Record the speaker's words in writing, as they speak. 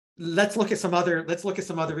let's look at some other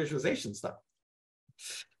visualization stuff,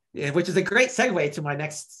 which is a great segue to my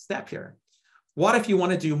next step here. What if you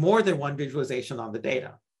want to do more than one visualization on the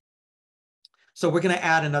data? So we're going to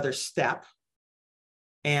add another step.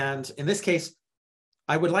 And in this case,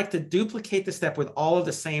 I would like to duplicate the step with all of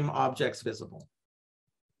the same objects visible.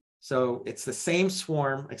 So it's the same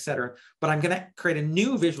swarm, et cetera, but I'm going to create a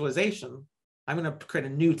new visualization. I'm going to create a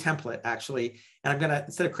new template, actually. And I'm going to,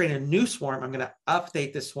 instead of creating a new swarm, I'm going to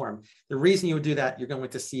update this swarm. The reason you would do that, you're going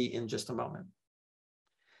to see in just a moment.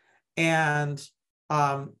 And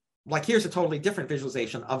like, here's a totally different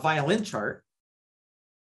visualization, a violin chart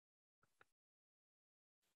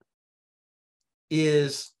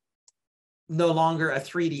is no longer a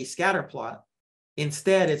 3D scatter plot.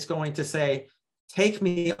 Instead, it's going to say, take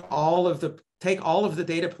all of the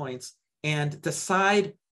data points and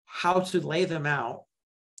decide how to lay them out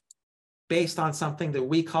based on something that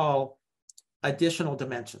we call additional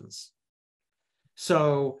dimensions.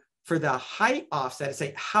 So for the height offset,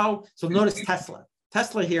 say how, so notice Tesla.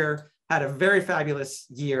 Tesla here had a very fabulous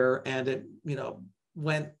year, and it,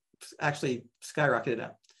 went, actually skyrocketed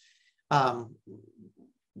up.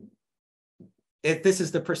 This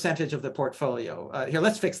is the percentage of the portfolio. Here,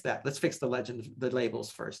 let's fix that. Let's fix the legend, the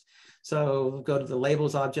labels first. So go to the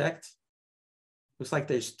labels object. Looks like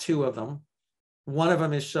there's two of them. One of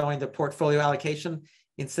them is showing the portfolio allocation.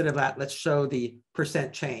 Instead of that, let's show the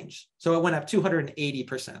percent change. So it went up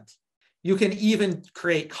 280%. You can even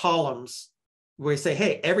create columns where you say,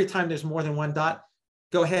 hey, every time there's more than one dot,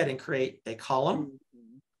 go ahead and create a column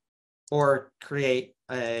or create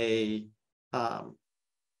a, well,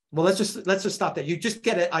 let's just stop there. You just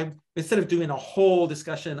get it. Instead of doing a whole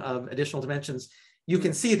discussion of additional dimensions, you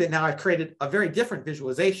can see that now I've created a very different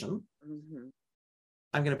visualization.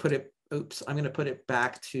 I'm going to put it, I'm going to put it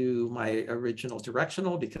back to my original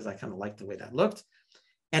directional because I kind of like the way that looked.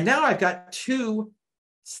 And now I've got two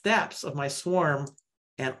steps of my swarm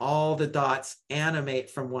and all the dots animate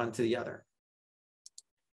from one to the other.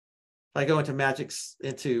 If I go into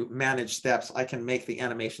manage steps, I can make the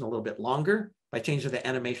animation a little bit longer by changing the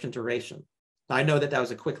animation duration. Now, I know that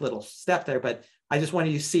was a quick little step there, but I just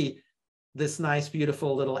wanted you to see this nice,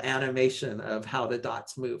 beautiful little animation of how the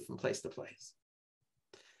dots move from place to place.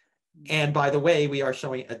 And by the way, we are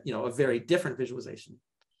showing a very different visualization.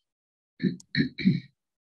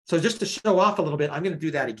 So just to show off a little bit, I'm going to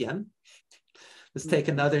do that again. Let's take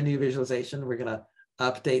another new visualization. We're going to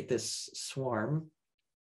update this swarm.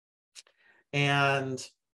 And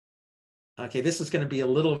okay, this is going to be a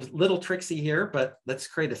little tricksy here, but let's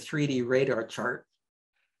create a 3D radar chart.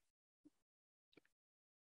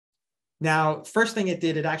 Now, first thing it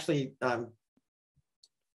did, it actually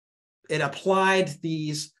it applied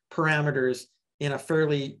these parameters in a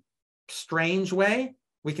fairly strange way.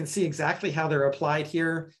 We can see exactly how they're applied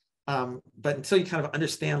here, but until you kind of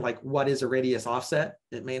understand like what is a radius offset,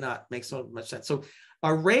 it may not make so much sense. So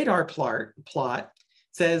a radar plot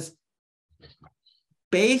says,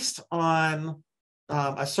 based on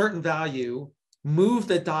a certain value, move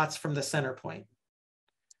the dots from the center point.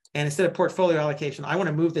 And instead of portfolio allocation, I want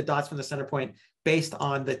to move the dots from the center point based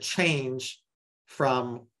on the change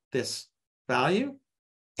from this value.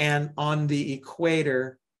 And on the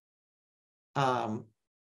equator,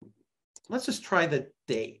 let's just try the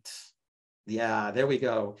date. Yeah, there we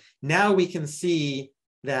go. Now we can see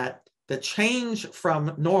that the change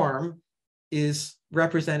from norm is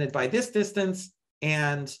represented by this distance,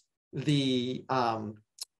 and the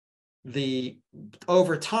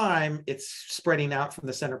over time it's spreading out from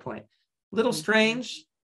the center point. Little strange.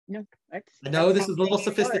 No, I know this is a little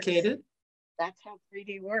sophisticated. That's how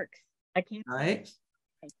 3D works. I can't. All right.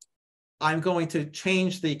 I'm going to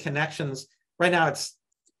change the connections. Right now it's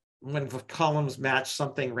when the columns match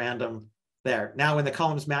something random there. Now when the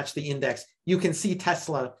columns match the index, you can see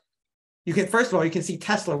Tesla. First of all, you can see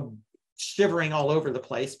Tesla shivering all over the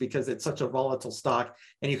place because it's such a volatile stock.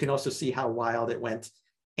 And you can also see how wild it went.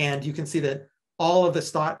 And you can see that all of the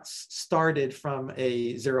stocks started from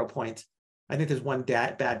a 0 point. I think there's one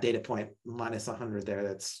bad data point, minus 100 there.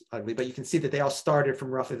 That's ugly. But you can see that they all started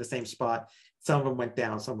from roughly the same spot. Some of them went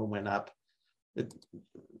down, some of them went up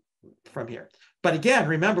from here. But again,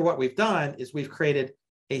 remember what we've done is we've created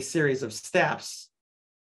a series of steps.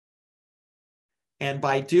 And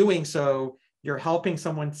by doing so, you're helping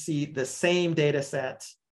someone see the same data set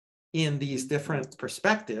in these different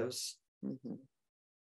perspectives.